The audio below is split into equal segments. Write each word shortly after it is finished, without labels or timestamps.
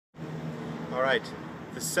All right,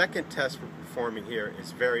 the second test we're performing here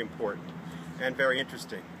is very important and very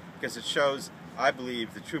interesting because it shows, I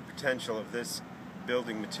believe, the true potential of this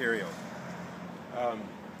building material.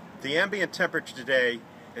 The ambient temperature today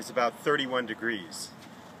is about 31 degrees.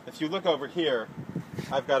 If you look over here,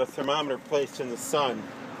 I've got a thermometer placed in the sun,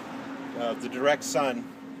 the direct sun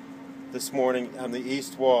this morning on the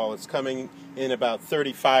east wall. It's coming in about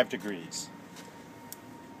 35 degrees,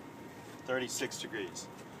 36 degrees.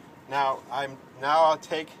 Now I'll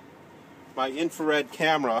take my infrared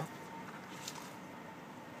camera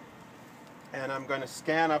and I'm going to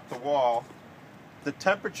scan up the wall. The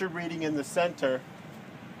temperature reading in the center,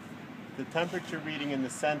 the temperature reading you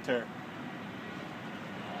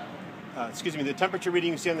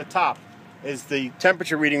see on the top is the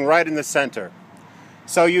temperature reading right in the center.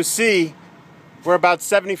 So you see we're about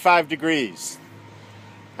 75 degrees.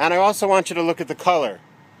 And I also want you to look at the color.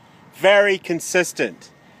 Very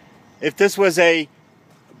consistent. If this was a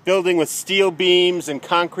building with steel beams and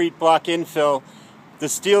concrete block infill, the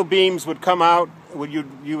steel beams would come out,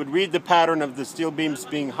 you would read the pattern of the steel beams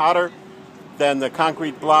being hotter than the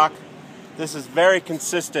concrete block. This is very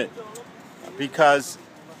consistent because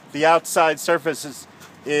the outside surface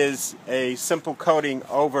is a simple coating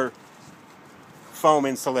over foam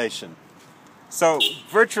insulation. So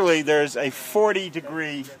virtually there's a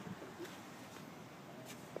 40-degree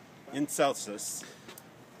in Celsius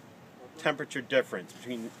temperature difference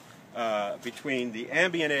between the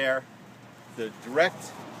ambient air, the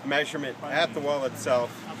direct measurement at the wall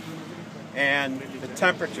itself, and the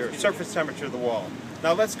temperature, surface temperature of the wall.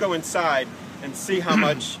 Now let's go inside and see how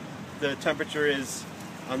much the temperature is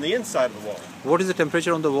on the inside of the wall. What is the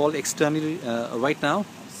temperature on the wall externally right now?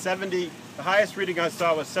 70. The highest reading I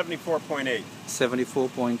saw was 74.8.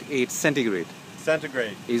 74.8 centigrade.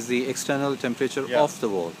 Centigrade is the external temperature yeah. of the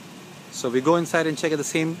wall. So we go inside and check at the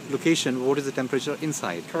same location what is the temperature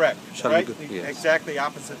inside. Correct. Shall right? we go? Yes. Exactly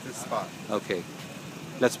opposite this spot. Okay.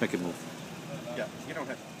 Let's make a move. Yeah. You don't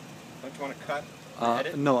you want to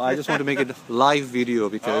cut? No, I just want to make it live video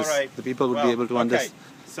because the people would be able to understand.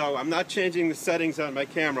 So I'm not changing the settings on my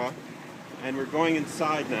camera, and we're going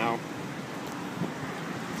inside now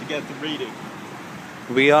to get the reading.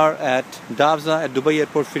 We are at DAFZA at Dubai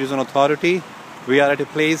Airport Free Zone Authority. We are at a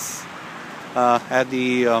place at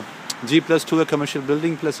the G+2 Commercial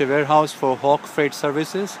Building plus a warehouse for Hawk Freight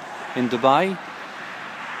Services in Dubai.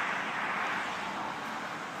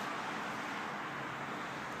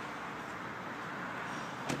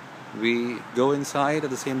 We go inside at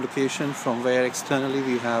the same location from where externally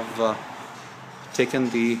we have taken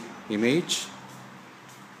the image.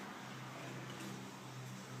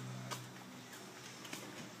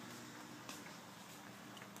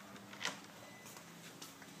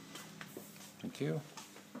 Thank you.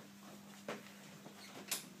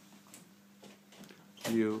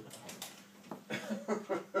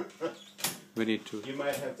 We need to. You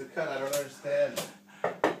might have to cut. I don't understand.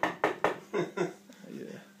 Yeah.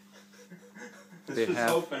 This was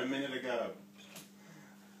open a minute ago.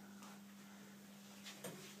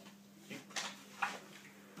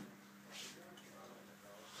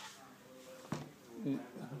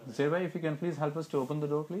 Zerwai, if you can please help us to open the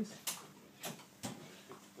door, please.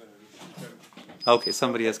 Okay,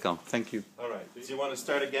 somebody has come. Thank you. All right. Do you want to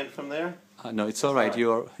start again from there? No, it's all right.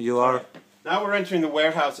 You are. Right. Now we're entering the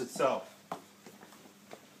warehouse itself.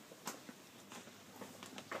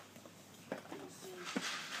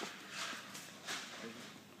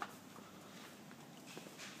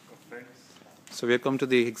 So we have come to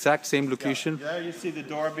the exact same location. Yeah. There you see the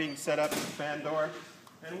door being set up, the fan door,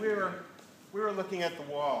 and we were looking at the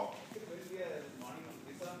wall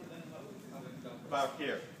about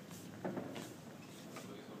here.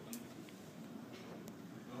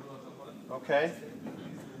 Okay,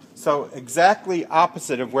 so exactly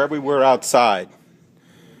opposite of where we were outside.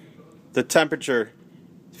 The temperature,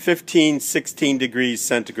 16 degrees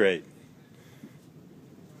centigrade.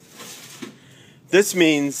 This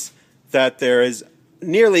means that there is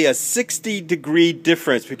nearly a 60-degree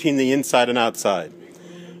difference between the inside and outside.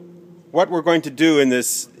 What we're going to do in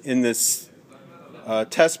this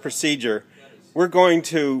test procedure, we're going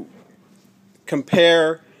to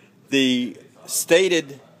compare the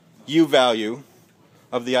stated U value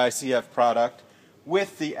of the ICF product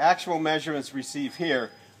with the actual measurements received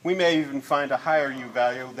here. We may even find a higher U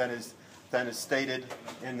value than is stated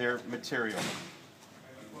in their material.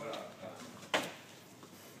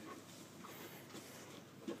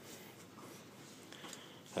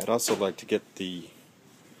 I'd also like to get the...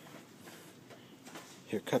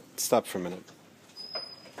 Here, stop for a minute.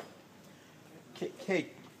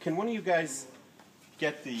 Kate, can one of you guys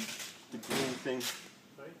get the green thing?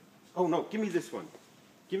 Sorry? Oh no, give me this one.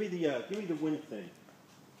 Give me the wind thing.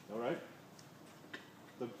 All right?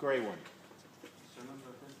 The gray one.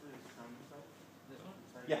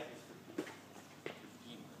 Yeah.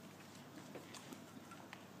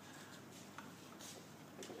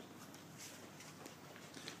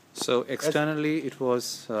 So externally it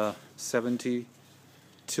was 72,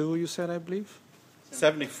 you said, I believe?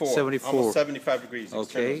 74. 74. Almost 75 degrees.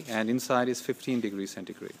 Okay, externally. and inside is 15 degrees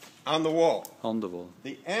centigrade On the wall. on the wall.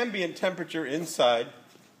 The ambient temperature inside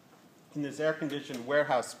in this air-conditioned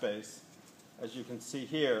warehouse space, as you can see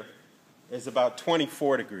here, is about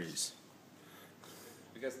 24 degrees.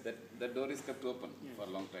 Because that door is kept open for a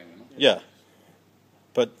long time, you know. Yeah.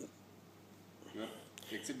 But, Your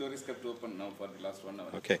exit door is kept open now for the last 1 hour.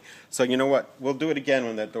 okay. So you know what? We'll do it again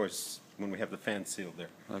when we have the fan sealed there.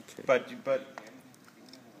 Okay. But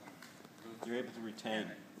you're able to retain.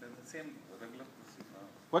 That's the same regular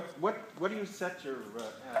procedure. What do you set your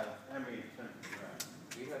ambient temperature at?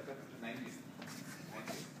 We have kept it to 90s.